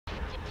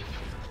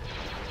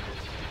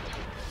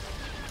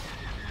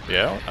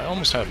Yeah, I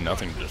almost have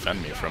nothing to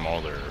defend me from all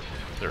their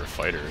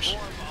fighters.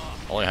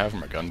 All I have are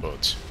my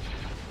gunboats.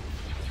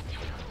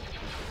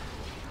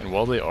 And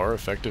while they are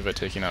effective at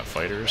taking out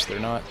fighters, they're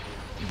not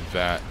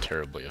that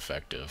terribly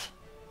effective.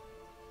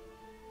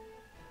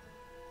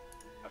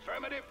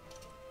 Affirmative.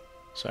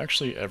 So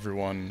actually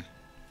everyone...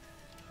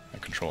 I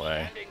control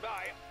A.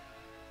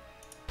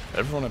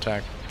 Everyone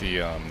attack the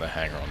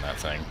hangar on that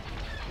thing.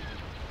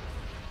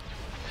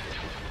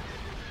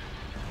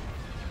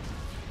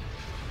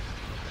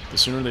 The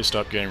sooner they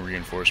stop getting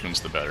reinforcements,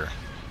 the better.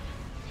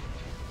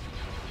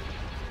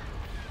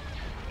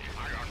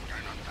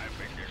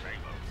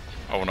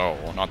 Oh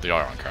no, not the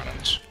ion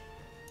cannons.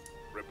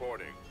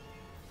 Reporting.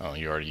 Oh,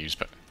 you already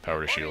used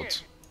power to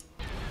shields.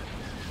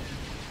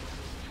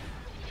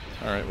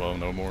 Alright, well,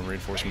 no more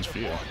reinforcements for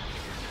you.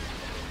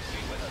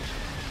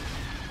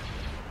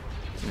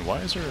 And why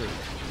is there...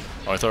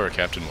 Oh, I thought our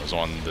captain was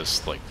on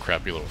this, like,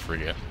 crappy little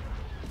frigate.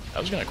 I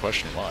was gonna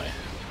question why.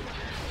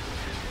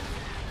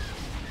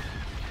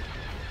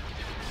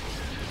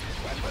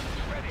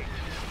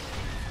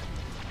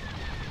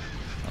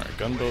 Alright,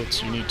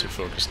 gunboats, you need to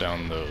focus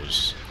down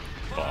those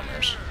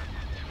bombers.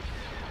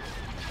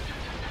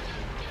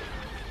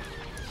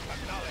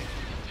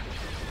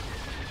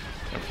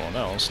 Everyone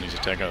else needs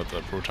to take out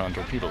the proton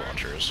torpedo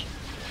launchers.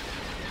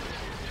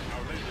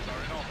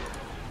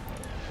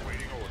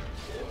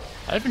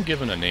 I haven't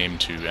given a name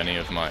to any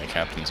of my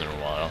captains in a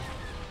while.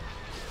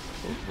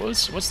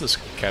 What's this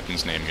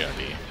captain's name gonna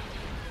be?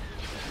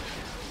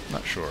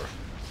 Not sure.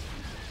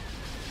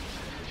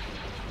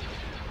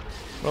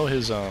 Well,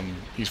 he's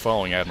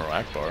following Admiral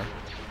Akbar.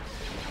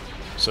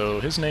 So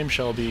his name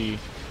shall be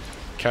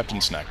Captain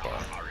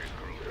Snackbar.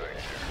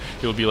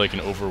 He'll be like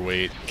an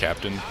overweight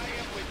captain.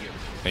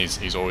 And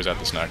he's always at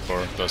the snack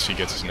bar, thus he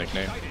gets his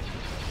nickname.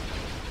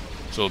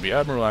 So it'll be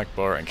Admiral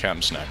Akbar and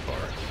Captain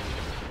Snackbar.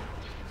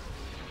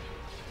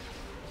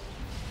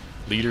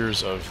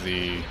 Leaders of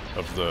the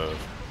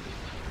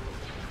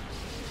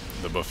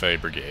buffet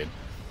brigade.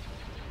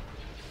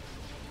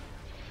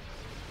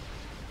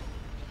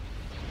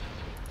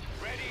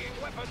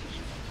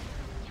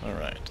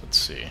 Alright, let's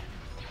see.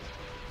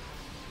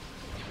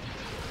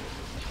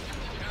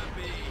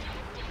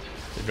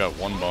 They've got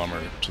one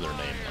bomber to their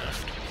name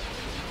left.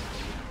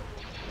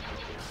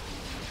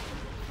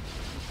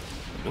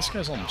 This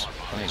guy's almost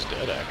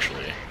dead,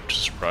 actually, which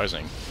is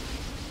surprising.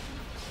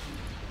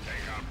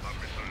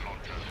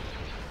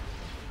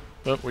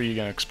 But what are you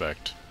gonna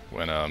expect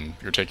when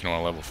you're taking on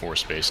a level 4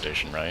 space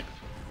station, right?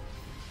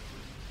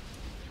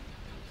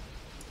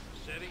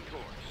 Setting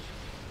course.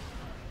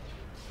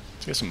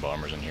 Let's get some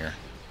bombers in here.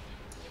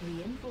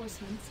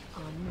 Reinforcements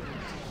en route.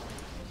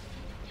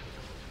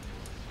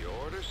 Your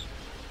orders?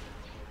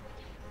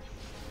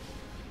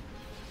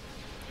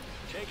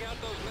 Take out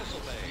those missile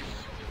bays.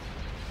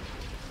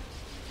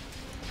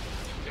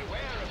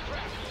 Beware of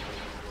traps.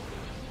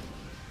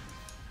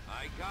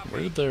 I copy.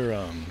 Where did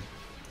their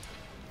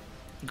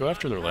go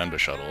after their lambda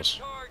shuttles?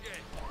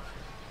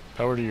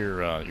 Power to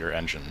your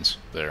engines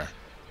there.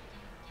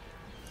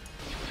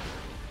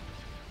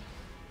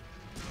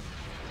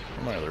 Where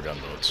are my other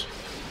gunboats?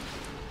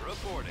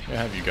 Reporting.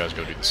 Yeah, have you guys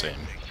go do the same.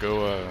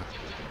 Go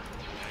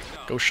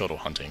shuttle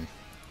hunting.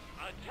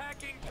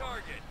 Attacking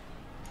target.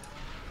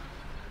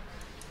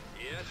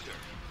 Yes, sir.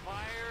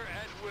 Fire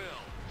at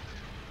will.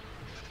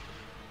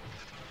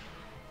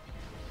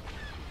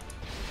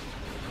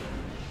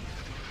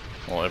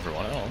 While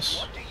everyone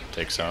else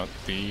takes out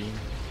the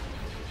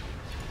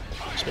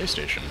space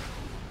station.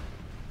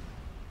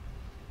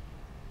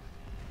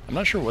 I'm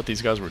not sure what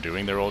these guys were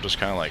doing. They were all just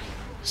kind of like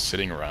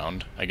sitting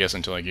around, I guess,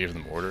 until I gave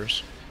them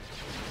orders.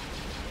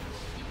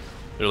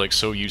 They're like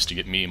so used to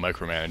get me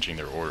micromanaging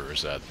their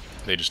orders that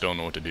they just don't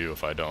know what to do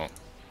if I don't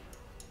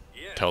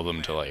tell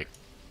them to like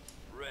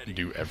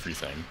do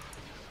everything.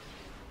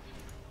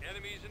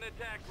 Enemies in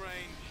attack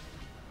range.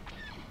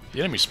 The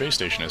enemy space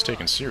station has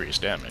taken serious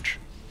damage,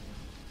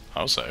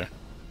 I'll say.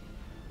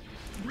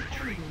 The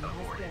enemy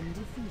has been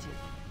defeated.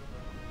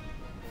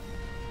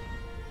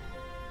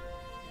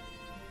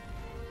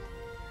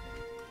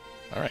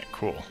 Alright,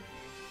 cool.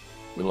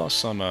 We lost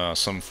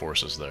some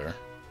forces there.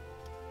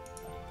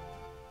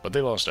 But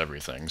they lost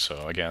everything,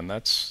 so again,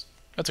 that's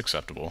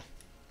acceptable.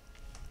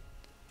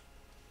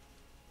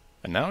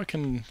 And now I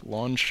can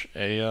launch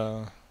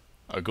a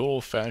good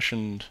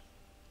old-fashioned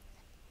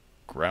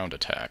ground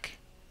attack,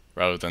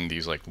 rather than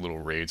these like little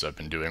raids I've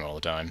been doing all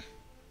the time.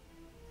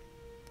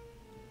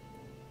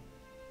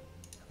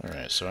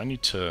 Alright, so I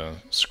need to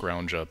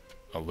scrounge up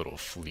a little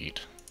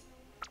fleet.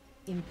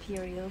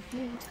 Imperial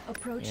fleet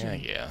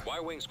approaching. Yeah.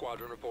 Y-Wing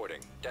Squadron reporting.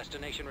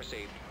 Destination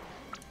received.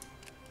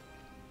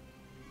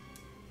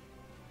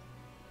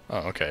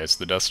 Oh, okay, it's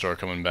the Death Star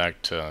coming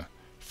back to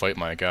fight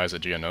my guys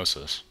at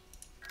Geonosis.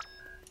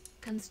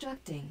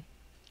 Constructing.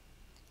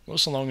 Well,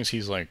 so long as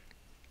he's, like,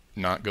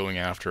 not going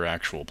after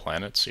actual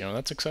planets, you know,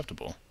 that's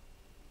acceptable.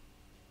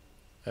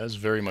 That is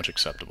very much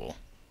acceptable.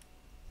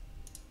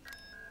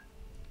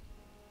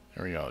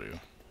 There we go, dude.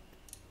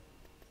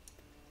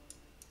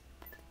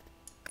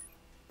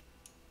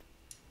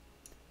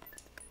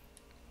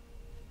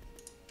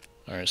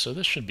 Alright, so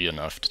this should be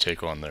enough to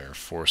take on their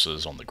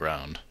forces on the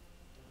ground.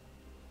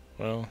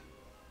 Well,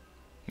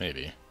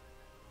 maybe.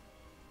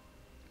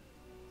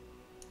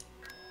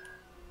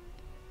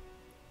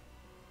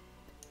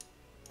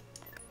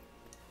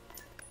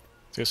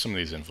 Let's get some of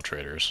these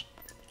infiltrators.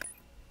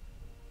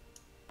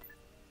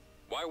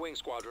 Y-Wing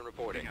Squadron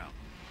reporting.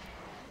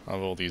 I'll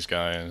have all these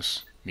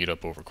guys meet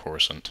up over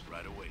Coruscant.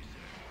 Right away,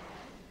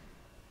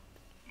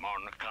 sir.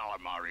 Mon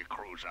calamari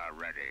crews are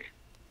ready.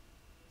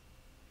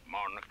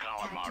 Mon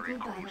calamari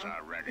Tactical crews battle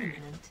are ready.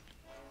 imminent.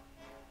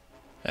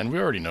 And we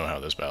already know how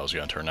this battle's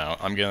gonna turn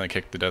out. I'm gonna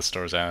kick the Death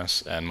Star's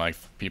ass, and my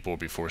people will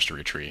be forced to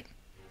retreat.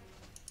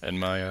 And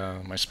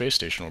my space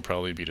station will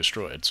probably be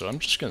destroyed, so I'm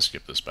just gonna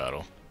skip this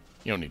battle.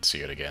 You don't need to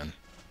see it again.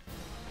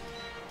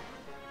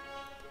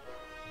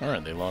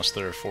 Alright, they lost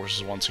their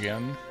forces once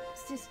again,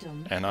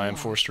 System and I am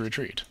locked. forced to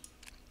retreat.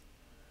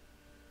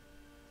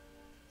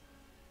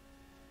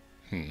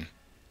 I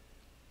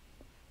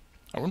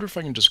wonder if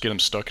I can just get him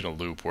stuck in a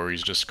loop where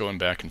he's just going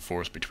back and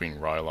forth between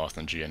Ryloth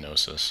and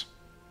Geonosis.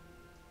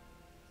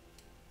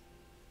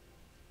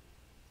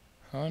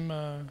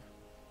 I'm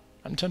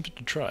tempted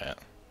to try it.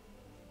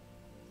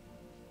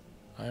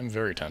 I am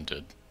very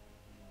tempted.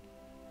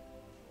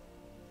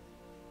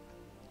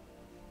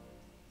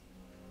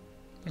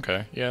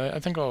 Okay, yeah, I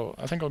think I'll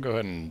go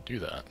ahead and do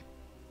that.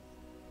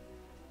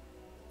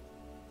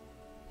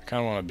 I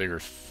kind of want a bigger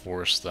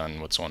force than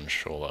what's on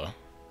Shola.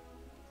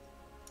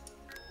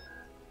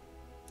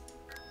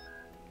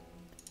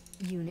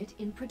 Unit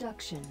in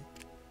production.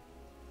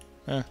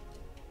 I'll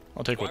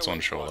take what's on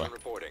Y-Wing Shola. Squadron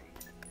reporting.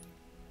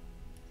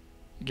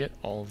 Get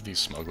all of these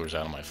smugglers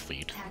out of my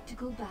fleet.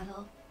 Tactical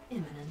battle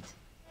imminent.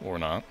 Or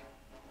not.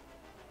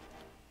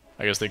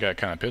 I guess they got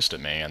kind of pissed at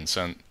me and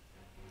sent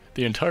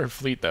the entire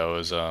fleet that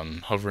was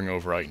hovering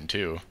over Iton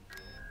 2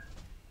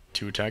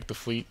 to attack the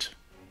fleet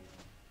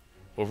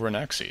over an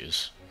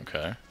Axes.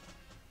 Okay.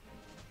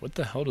 What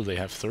the hell do they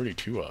have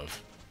 32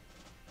 of?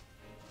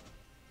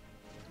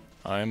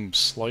 I'm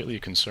slightly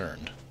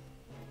concerned.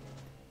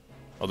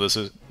 Well, this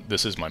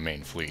is my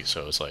main fleet,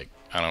 so it's like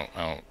I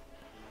don't.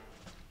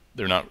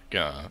 They're not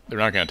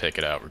gonna take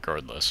it out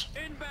regardless.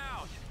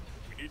 Inbound!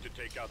 We need to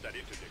take out that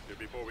interdictor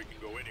before we can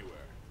go anywhere.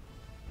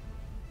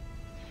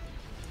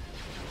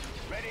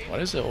 Why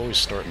does it always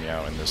start me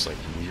out in this like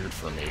weird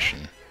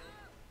formation?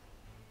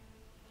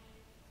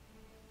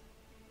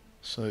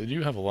 So they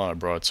do have a lot of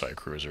broadside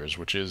cruisers,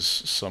 which is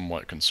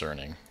somewhat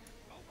concerning.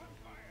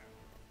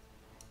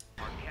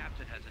 Our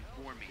captain has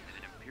informed me that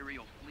an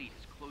Imperial fleet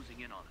is closing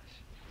in on us.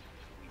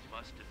 We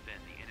must defend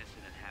the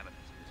innocent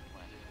inhabitants of this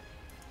planet.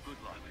 Good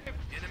luck.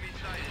 Enemy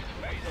sighted.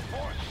 May the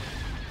force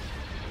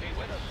be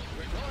with us.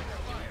 We're going to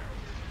fire.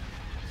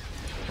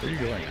 Where are you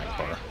going,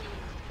 Akbar?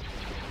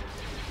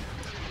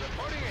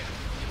 Reporting in.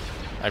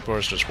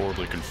 Akbar's just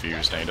horribly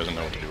confused and he doesn't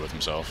know what to do with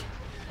himself.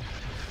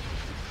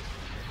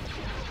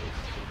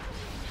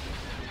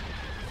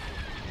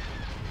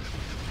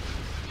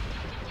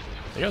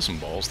 They got some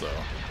balls, though.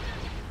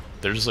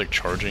 They're just, like,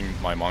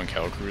 charging my Mon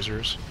Cal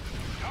cruisers.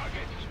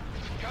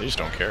 They just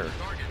don't care.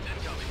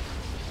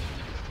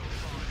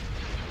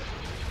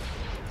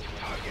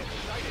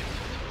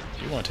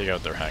 You want to take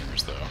out their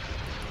hangars, though.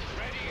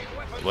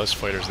 The less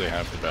fighters they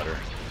have, the better.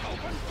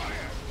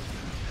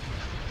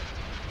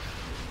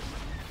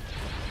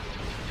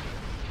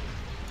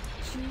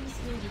 Choose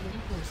your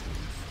reinforcements.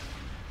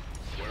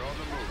 We're on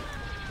the move.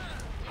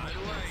 Right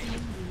away.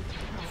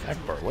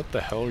 Akbar, what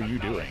the hell are you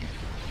doing?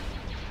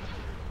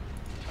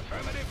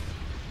 Affirmative.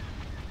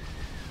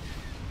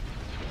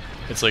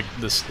 It's like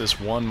this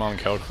one Mon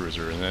Cal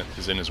cruiser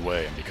is in his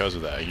way, and because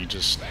of that, he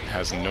just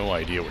has no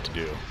idea what to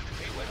do.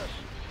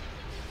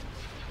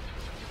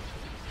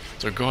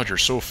 It's like, God, you're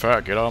so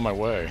fat, get out of my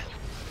way.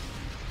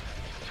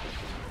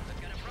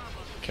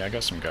 Okay, I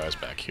got some guys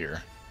back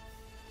here.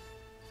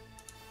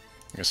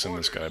 I'm gonna send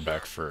this guy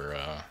back for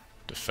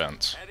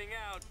defense. Heading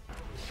out.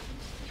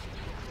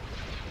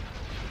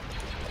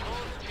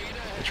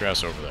 Get your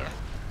ass over there.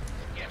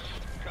 Yes,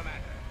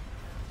 Commander.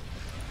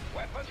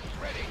 Weapons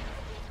ready.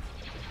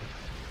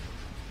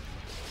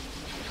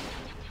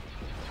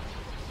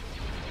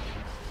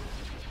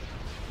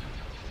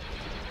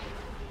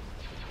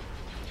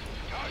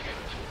 Target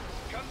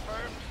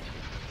confirmed.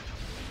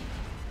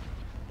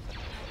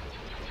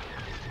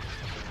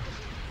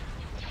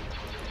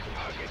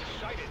 Target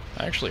sighted.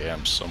 I actually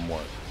am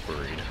somewhat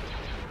worried.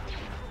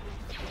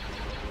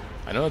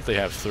 I know that they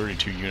have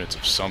 32 units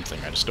of something,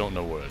 I just don't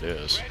know what it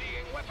is.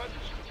 Readying weapons.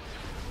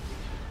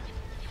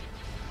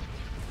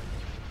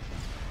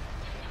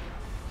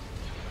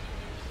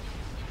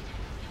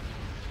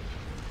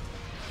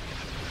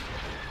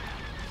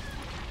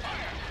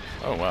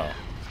 Oh wow.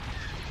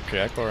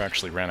 Okay, Akbar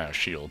actually ran out of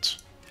shields.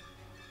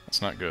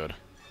 That's not good.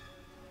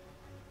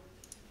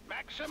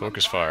 Maximum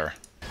Focus fire.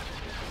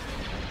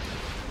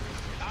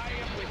 I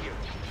am with you.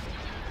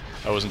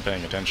 I wasn't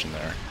paying attention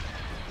there.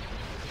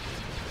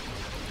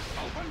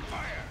 Open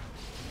fire.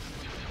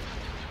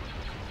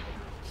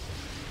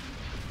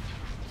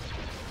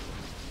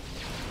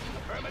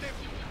 Affirmative.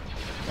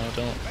 No,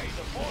 don't. May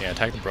the force Yeah,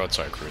 attack the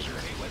broadside cruiser.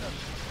 be with us.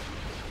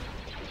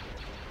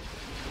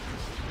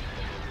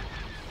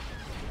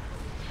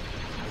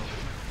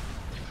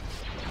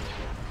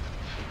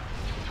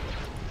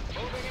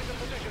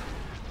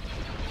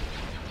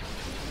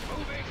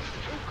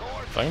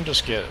 If I can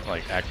just get,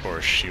 like,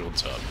 Akbar's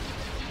shields up.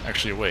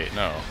 Actually, wait,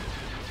 no.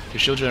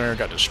 His shield generator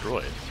got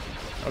destroyed.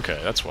 Okay,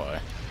 that's why.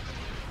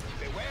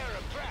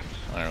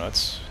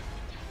 Alright,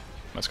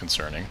 that's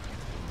concerning.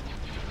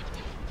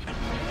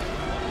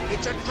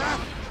 It's a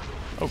trap!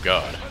 Oh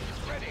god.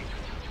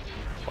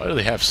 Why do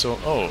they have so...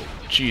 Oh,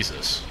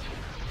 Jesus.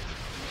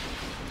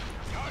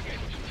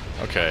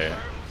 Okay,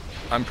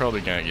 I'm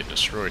probably gonna get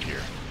destroyed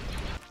here.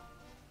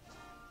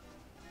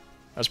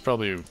 That's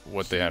probably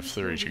what they have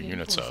 32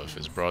 units of,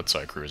 is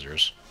broadside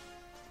cruisers.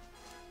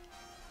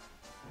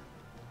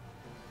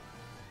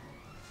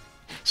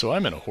 So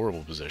I'm in a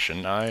horrible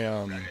position.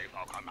 All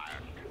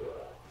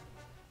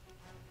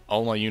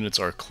my units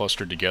are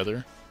clustered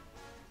together,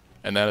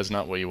 and that is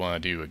not what you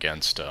want to do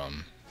against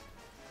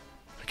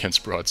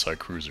broadside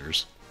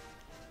cruisers.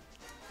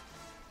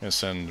 I'm gonna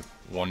send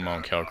one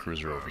Mount Cal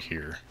cruiser over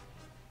here.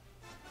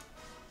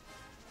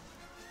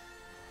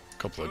 A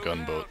couple of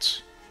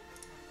gunboats.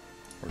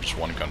 Or just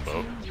one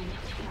gunboat.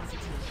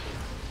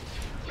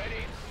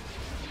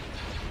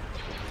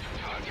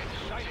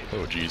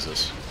 Oh,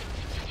 Jesus.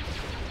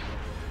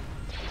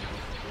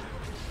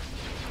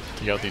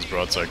 Take out these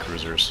broadside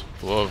cruisers.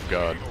 For the love of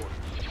God.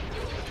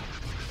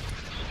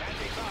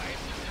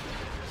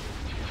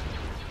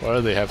 Why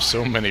do they have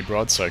so many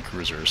broadside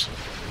cruisers?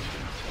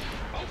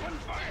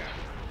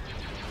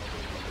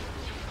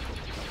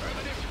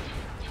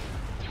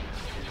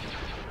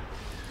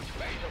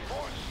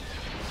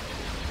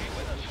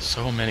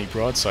 So many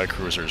broadside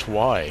cruisers.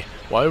 Why?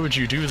 Why would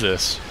you do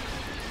this?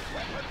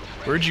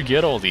 Where'd you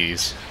get all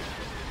these?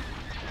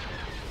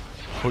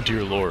 Oh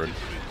dear lord.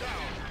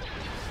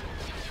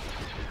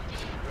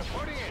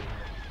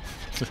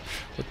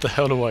 What the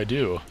hell do I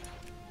do?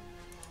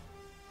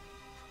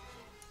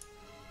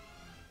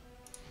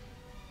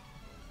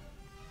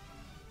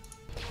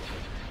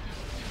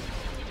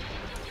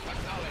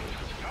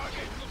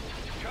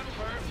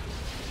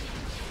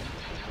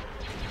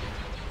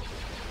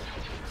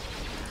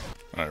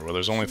 Alright, well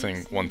there's only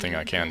one thing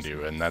I can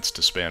do, and that's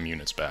to spam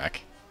units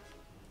back.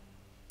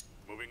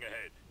 Moving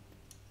ahead.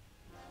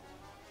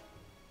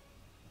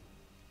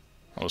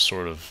 I'll just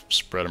sort of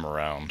spread them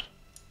around,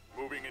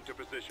 Moving into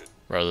position.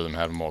 rather than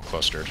have them all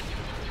clustered.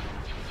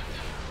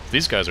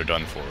 These guys are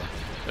done for.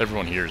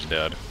 Everyone here is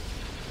dead.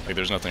 Like,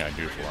 there's nothing I can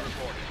do for them.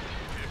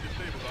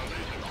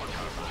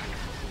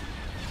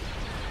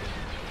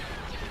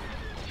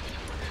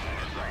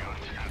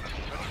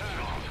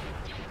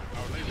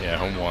 Yeah,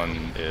 home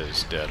one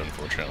is dead,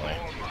 unfortunately.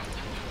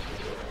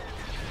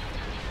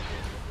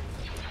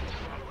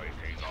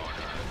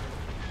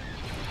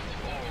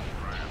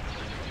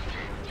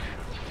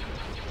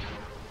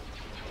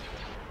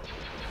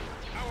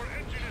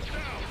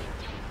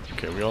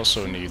 Okay, we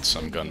also need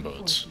some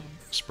gunboats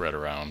spread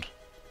around,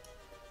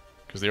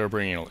 because they are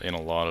bringing in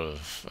a lot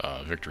of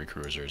victory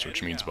cruisers,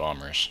 which means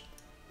bombers.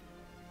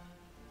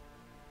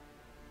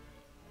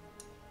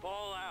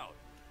 Fall out.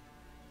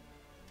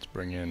 Let's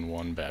bring in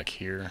one back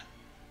here.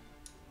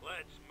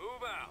 Let's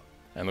move out.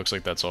 And looks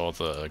like that's all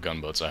the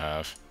gunboats I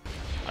have.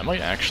 I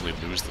might actually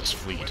lose this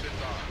fleet.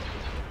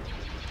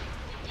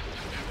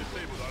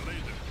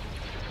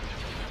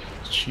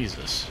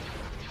 Jesus.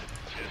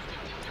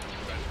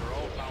 Transfer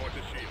all power to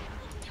shield.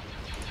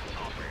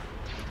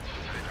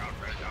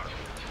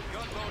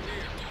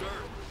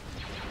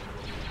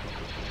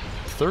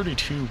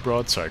 32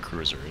 broadside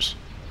cruisers.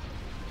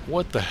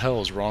 What the hell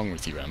is wrong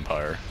with you,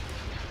 Empire?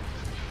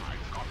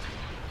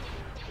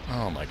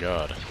 Oh my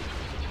god.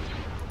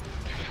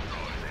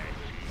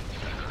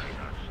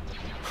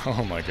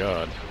 Oh my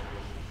god.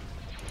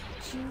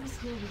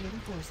 Choose your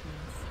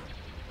reinforcements.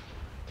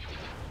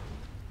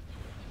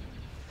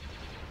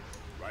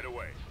 Right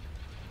away.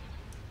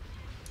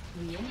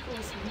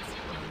 Reinforcements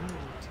en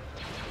route.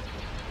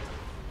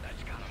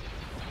 That's got him.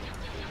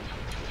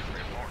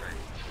 Reporting.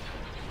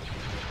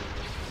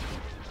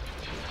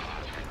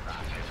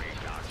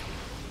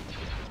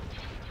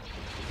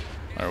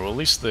 Alright, well at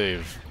least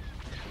they've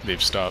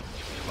stopped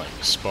like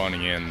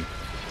spawning in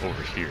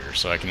over here,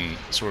 so I can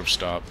sort of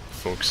stop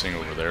focusing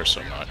over there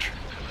so much.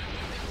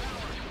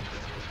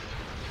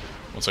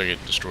 Once I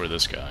get destroy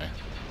this guy.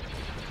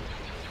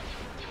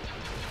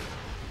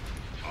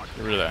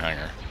 Get rid of that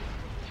hangar.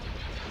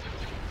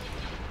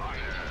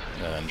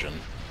 That engine.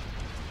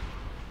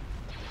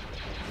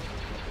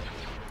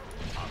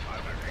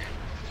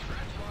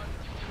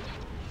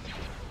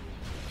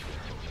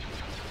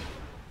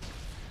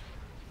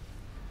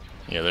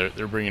 Yeah,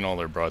 they're bringing all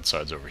their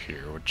broadsides over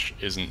here, which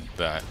isn't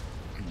that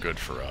good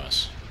for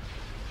us.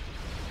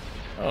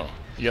 Oh,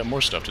 you got more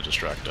stuff to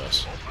distract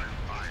us.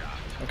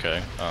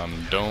 Okay,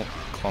 don't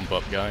clump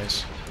up,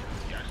 guys.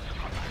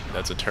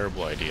 That's a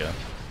terrible idea.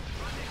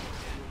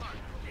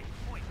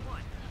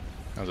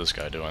 How's this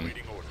guy doing?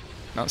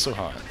 Not so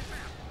hot.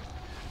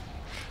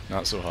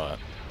 Not so hot.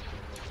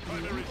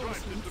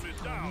 Reinforcements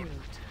en route.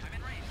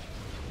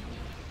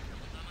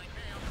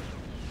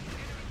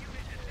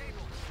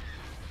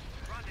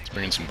 Let's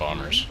bring in some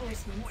bombers.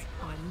 Reinforcements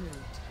en route.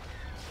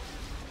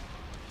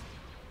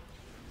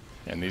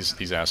 And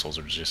these assholes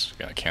are just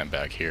gonna camp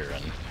back here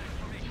and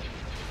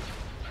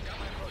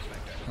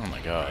Oh my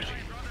god.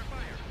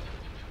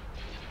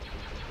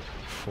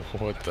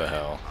 What the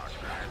hell?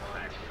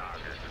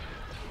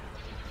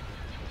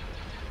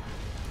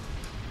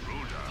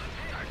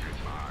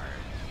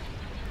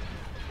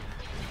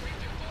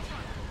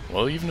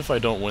 Well, even if I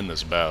don't win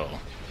this battle,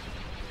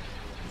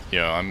 you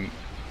know,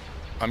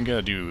 I'm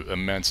gonna do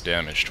immense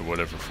damage to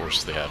whatever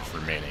forces they have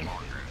remaining.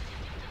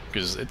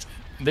 Because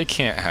they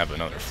can't have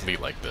another fleet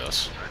like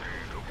this.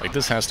 Like,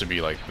 this has to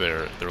be like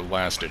their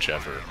last-ditch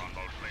effort.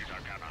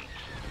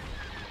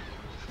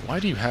 Why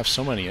do you have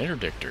so many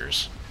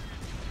interdictors?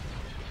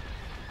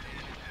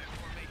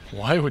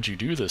 Why would you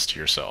do this to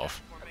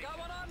yourself?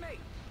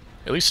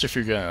 At least if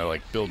you're gonna,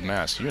 like, build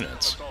mass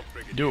units,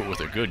 do it with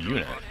a good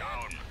unit.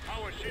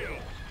 Power shield.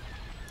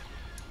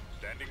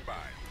 Standing by.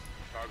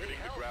 Targeting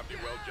the gravity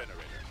well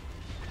generator.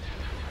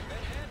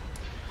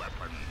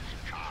 Weapons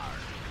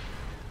charged.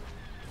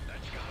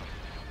 Let's go.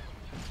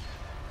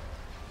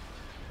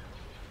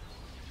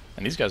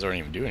 And these guys aren't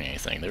even doing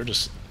anything, they're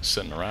just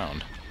sitting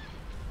around.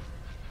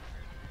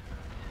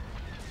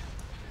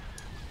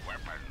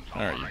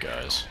 Alright, you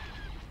guys.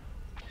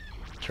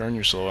 Turn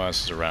your slow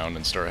asses around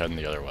and start heading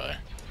the other way.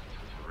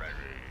 Ready.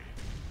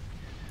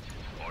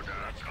 Order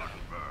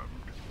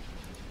confirmed.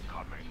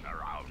 Coming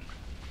around.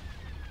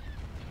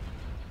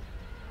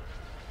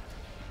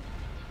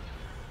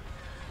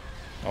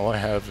 All I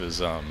have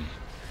is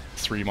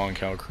 3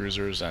 Moncal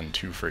cruisers and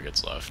 2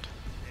 frigates left.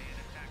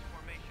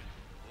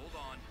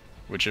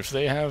 Which, if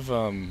they have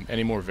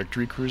any more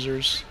victory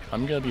cruisers,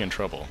 I'm gonna be in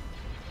trouble.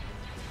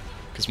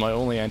 Because my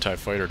only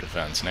anti-fighter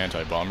defense and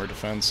anti-bomber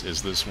defense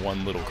is this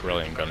one little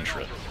Corellian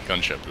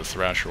gunship, the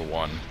Thrasher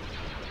 1.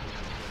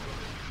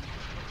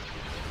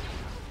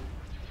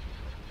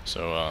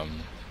 So,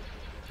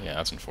 yeah,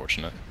 that's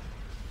unfortunate.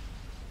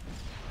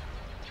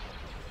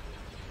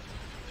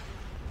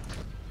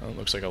 Well, it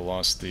looks like I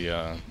lost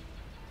the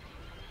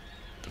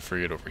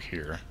frigate over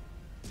here.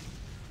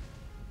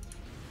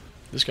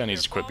 This guy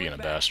needs to quit being a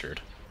bastard.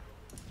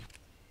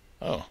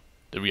 Oh,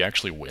 did we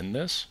actually win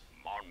this?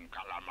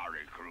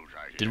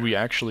 Did we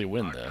actually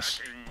win this?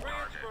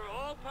 Transfer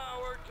all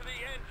power to the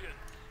engine.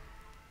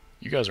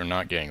 You guys are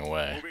not getting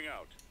away. Moving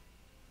out.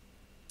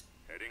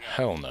 Heading out.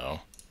 Hell no.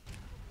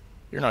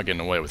 You're not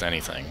getting away with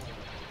anything.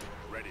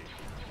 Ready.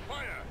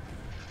 Fire.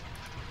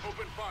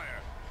 Open fire.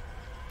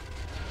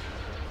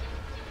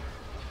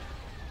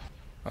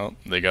 Oh,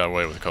 they got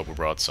away with a couple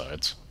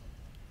broadsides.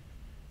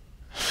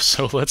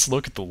 So let's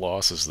look at the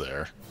losses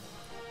there.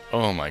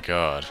 Oh my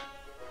god.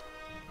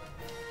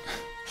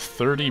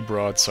 30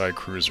 broadside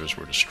cruisers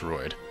were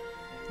destroyed.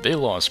 They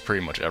lost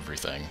pretty much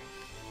everything.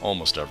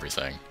 Almost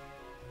everything.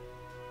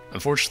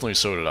 Unfortunately,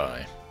 so did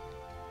I.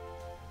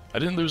 I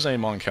didn't lose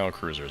any Moncal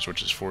cruisers,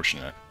 which is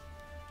fortunate.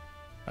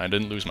 I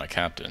didn't lose my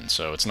captain,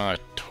 so it's not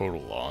a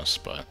total loss,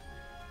 but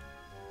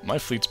my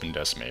fleet's been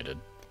decimated.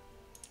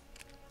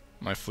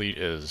 My fleet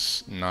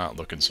is not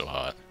looking so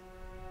hot.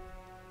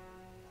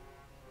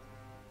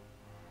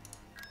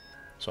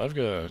 So I've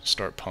got to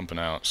start pumping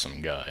out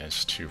some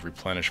guys to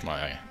replenish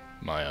my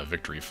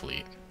victory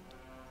fleet.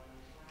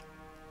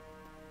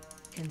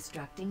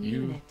 Constructing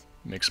You unit.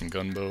 make some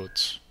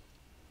gunboats.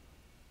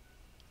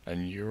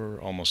 And you're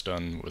almost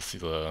done with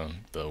the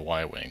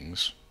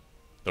Y-wings,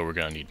 though we're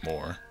gonna need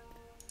more.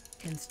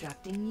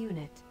 Constructing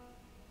unit.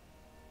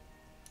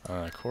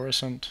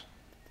 Coruscant.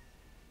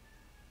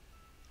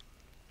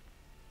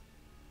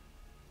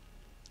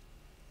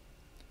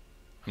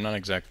 I'm not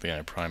exactly in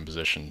a prime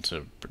position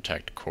to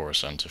protect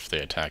Coruscant if they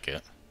attack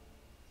it.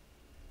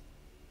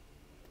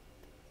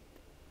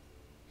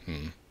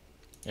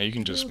 Yeah, you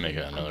can just make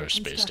it another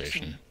space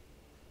station.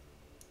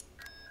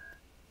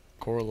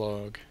 Core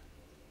log.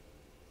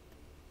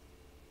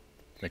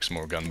 Make some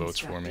more gunboats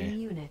for me.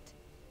 Unit.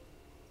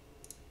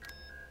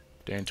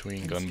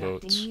 Dantooine Constructing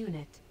gunboats.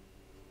 unit.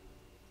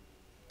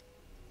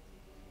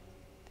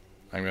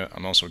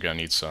 I'm also gonna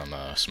need some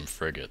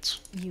frigates.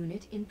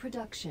 Unit in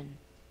production.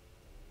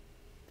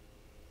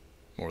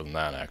 More than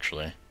that,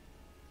 actually.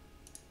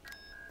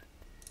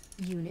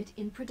 Unit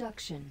in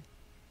production.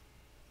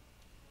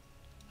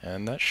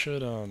 And that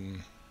should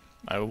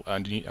I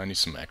need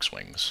some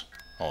X-wings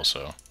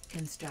also.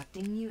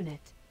 Constructing unit.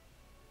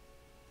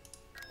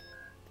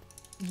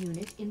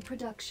 Unit in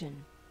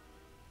production.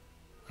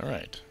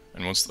 Alright,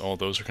 and once all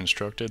those are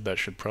constructed, that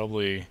should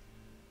probably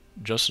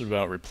just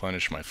about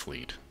replenish my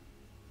fleet.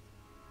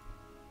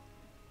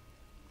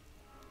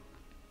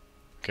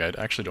 Okay,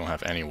 I actually don't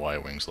have any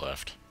Y-wings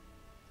left.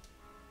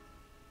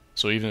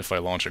 So even if I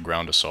launch a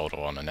ground assault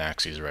on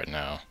Anaxes right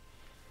now,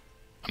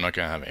 I'm not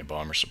gonna have any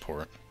bomber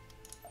support.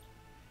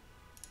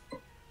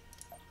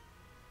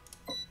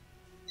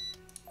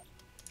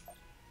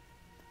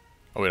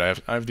 Oh wait,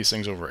 I have these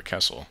things over at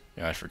Kessel.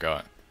 Yeah, I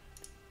forgot.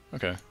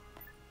 Okay.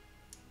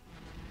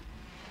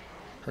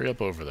 Hurry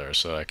up over there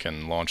so I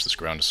can launch this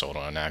ground assault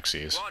on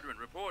Anaxes. Squadron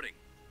reporting.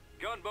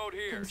 Gunboat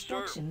here,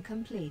 Construction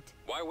complete.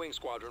 Y-wing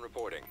squadron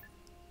reporting.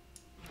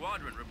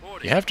 Squadron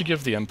reporting. You have to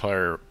give the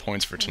Empire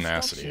points for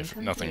tenacity, if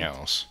Construction nothing complete.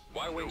 else.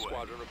 Y-wing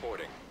squadron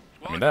reporting.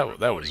 I mean,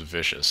 that was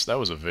vicious. That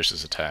was a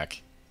vicious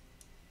attack.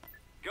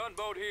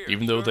 Gunboat here.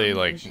 Even though they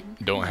like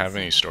don't have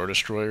any Star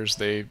Destroyers,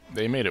 they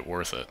made it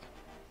worth it.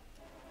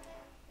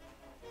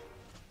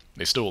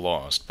 They still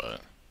lost,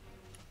 but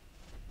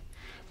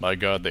by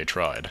God, they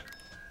tried.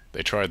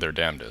 They tried their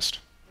damnedest.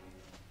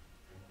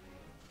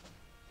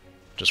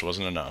 Just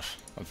wasn't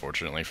enough,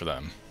 unfortunately for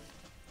them.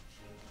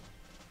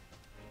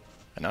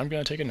 And now I'm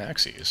gonna take a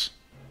Naxxes.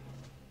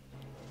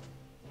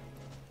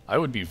 I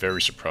would be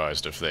very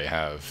surprised if they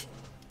have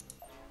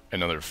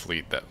another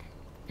fleet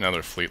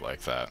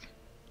like that.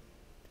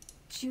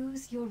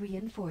 Choose your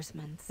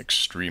reinforcements.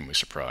 Extremely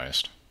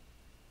surprised.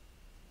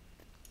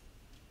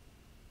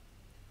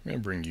 I'm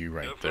gonna bring you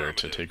right there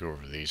to take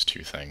over these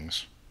two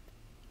things.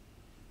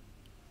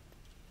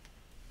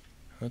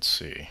 Let's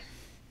see.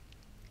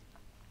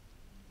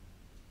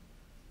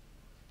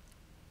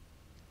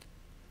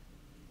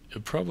 It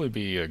would probably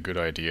be a good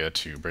idea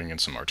to bring in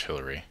some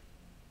artillery.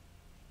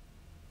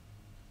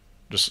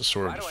 Just to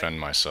sort of defend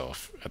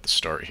myself at the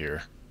start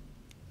here.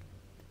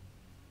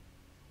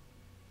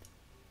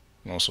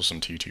 And also some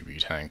T2B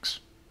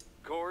tanks.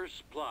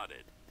 Course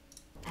plotted.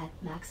 At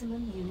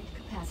maximum unit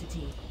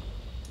capacity.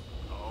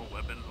 All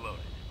weapons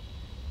loaded.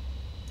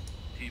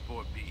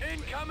 T4B.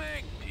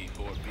 Incoming!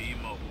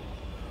 T4B mobile.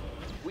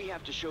 We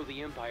have to show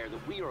the Empire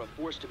that we are a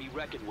force to be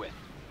reckoned with.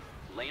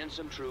 Land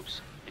some troops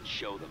and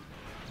show them.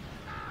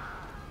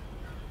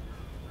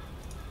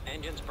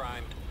 Engines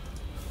primed.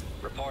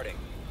 Reporting.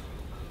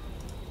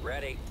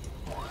 Ready.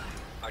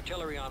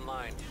 Artillery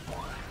online.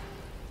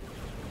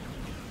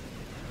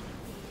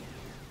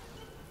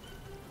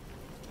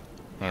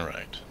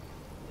 Alright.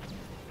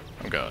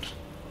 Oh god.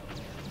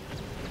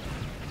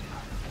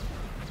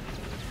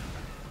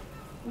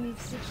 We've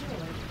secured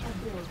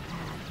a build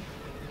pad.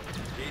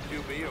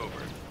 T2B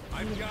over.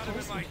 I've got him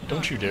in my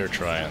Don't you dare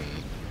try and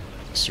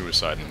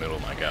suicide in the middle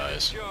of my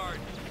guys. charge.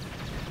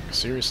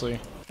 Seriously?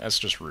 That's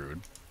just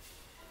rude.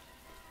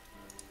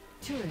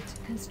 Turret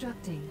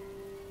constructing.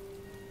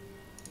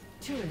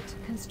 Turret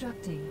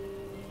constructing.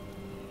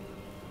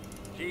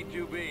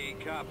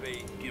 T2B,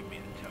 copy. Give me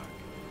the target.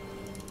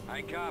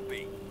 I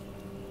copy.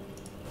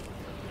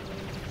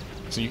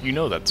 So you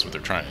know that's what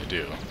they're trying to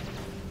do.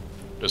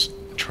 Just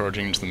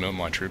charging into the middle of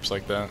my troops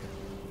like that?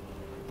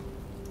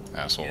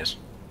 Assholes.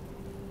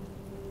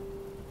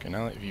 Okay,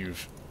 now that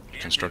you've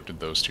constructed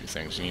those two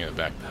things, you need to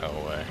back the hell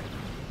away.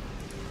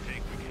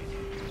 Take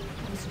brigade.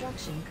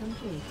 Construction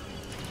complete.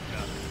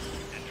 Copy.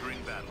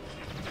 Entering battle.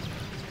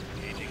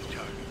 Engaging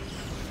target.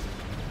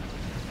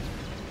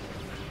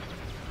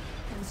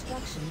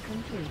 Construction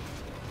complete.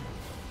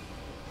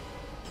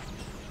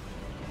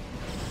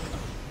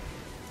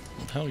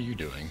 What the hell are you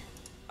doing?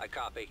 I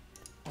copy.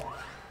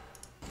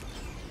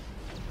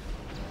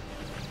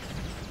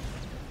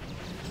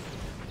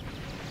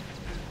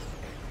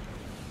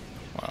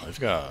 Wow, they've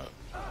got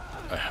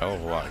a hell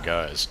of a lot of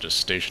guys just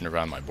stationed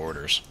around my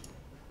borders.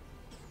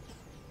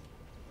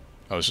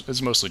 Oh,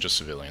 it's mostly just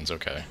civilians,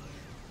 okay.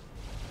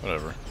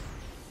 Whatever.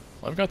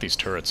 Well, I've got these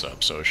turrets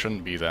up, so it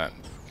shouldn't be that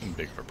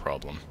big of a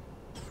problem.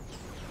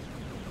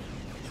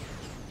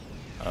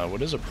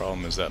 What is a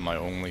problem is that my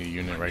only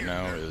unit right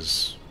now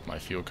is my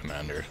field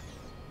commander.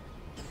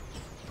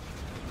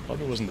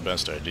 Probably wasn't the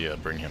best idea,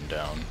 bring him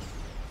down.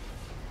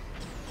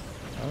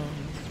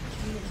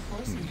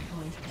 Reinforcement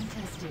point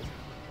contested.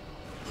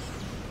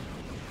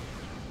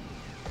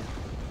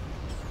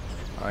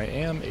 I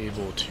am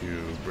able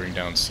to bring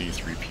down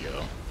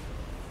C-3PO.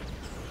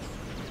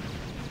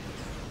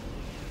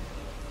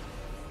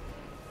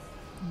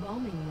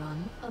 Bombing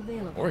run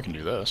available. Or I can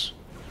do this.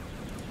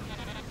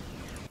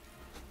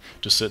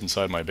 Just sit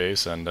inside my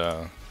base and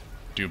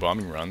do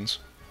bombing runs.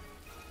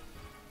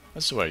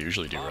 That's the way I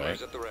usually do, right?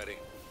 Bombers at the ready.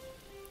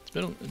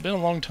 It's been a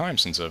long time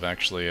since I've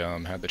actually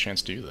had the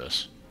chance to do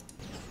this.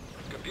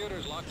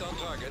 Computers locked on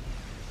target.